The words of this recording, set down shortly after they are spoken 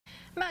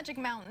Magic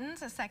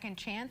Mountains, a second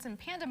chance, and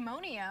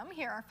panda-monium.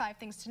 Here are 5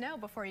 things to know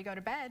before you go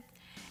to bed.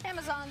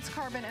 Amazon's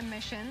carbon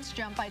emissions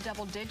jumped by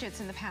double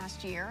digits in the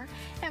past year.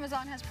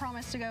 Amazon has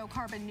promised to go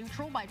carbon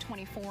neutral by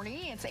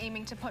 2040. It's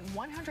aiming to put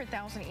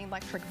 100,000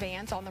 electric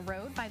vans on the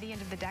road by the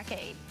end of the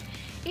decade.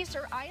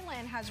 Easter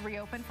Island has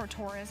reopened for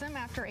tourism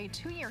after a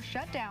 2-year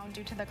shutdown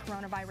due to the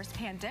coronavirus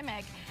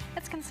pandemic.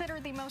 It's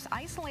considered the most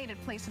isolated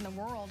place in the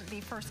world. The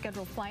first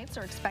scheduled flights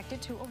are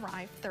expected to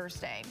arrive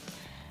Thursday.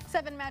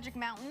 7 Magic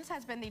Mountains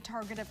has been the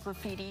target of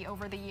graffiti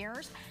over the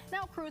years.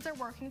 Now crews are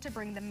working to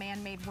bring the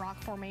man-made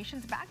rock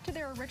formations back to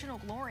their original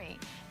glory.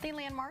 The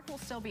landmark will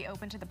still be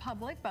open to the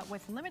public, but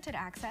with limited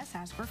access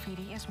as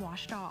graffiti is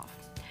washed off.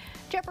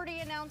 Jeopardy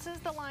announces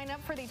the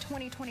lineup for the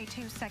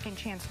 2022 Second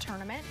Chance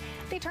Tournament.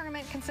 The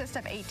tournament consists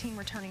of 18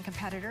 returning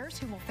competitors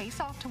who will face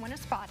off to win a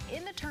spot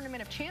in the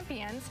Tournament of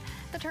Champions.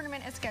 The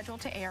tournament is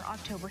scheduled to air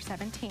October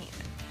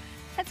 17th.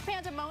 It's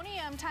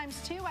panda-monium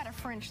 ×2 at a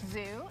French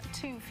zoo.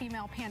 2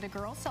 female panda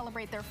girls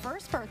celebrate their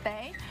first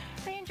birthday.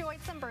 They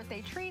enjoyed some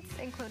birthday treats,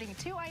 including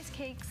 2 ice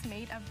cakes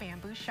made of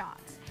bamboo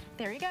shots.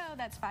 There you go.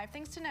 That's 5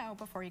 things to know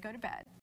before you go to bed.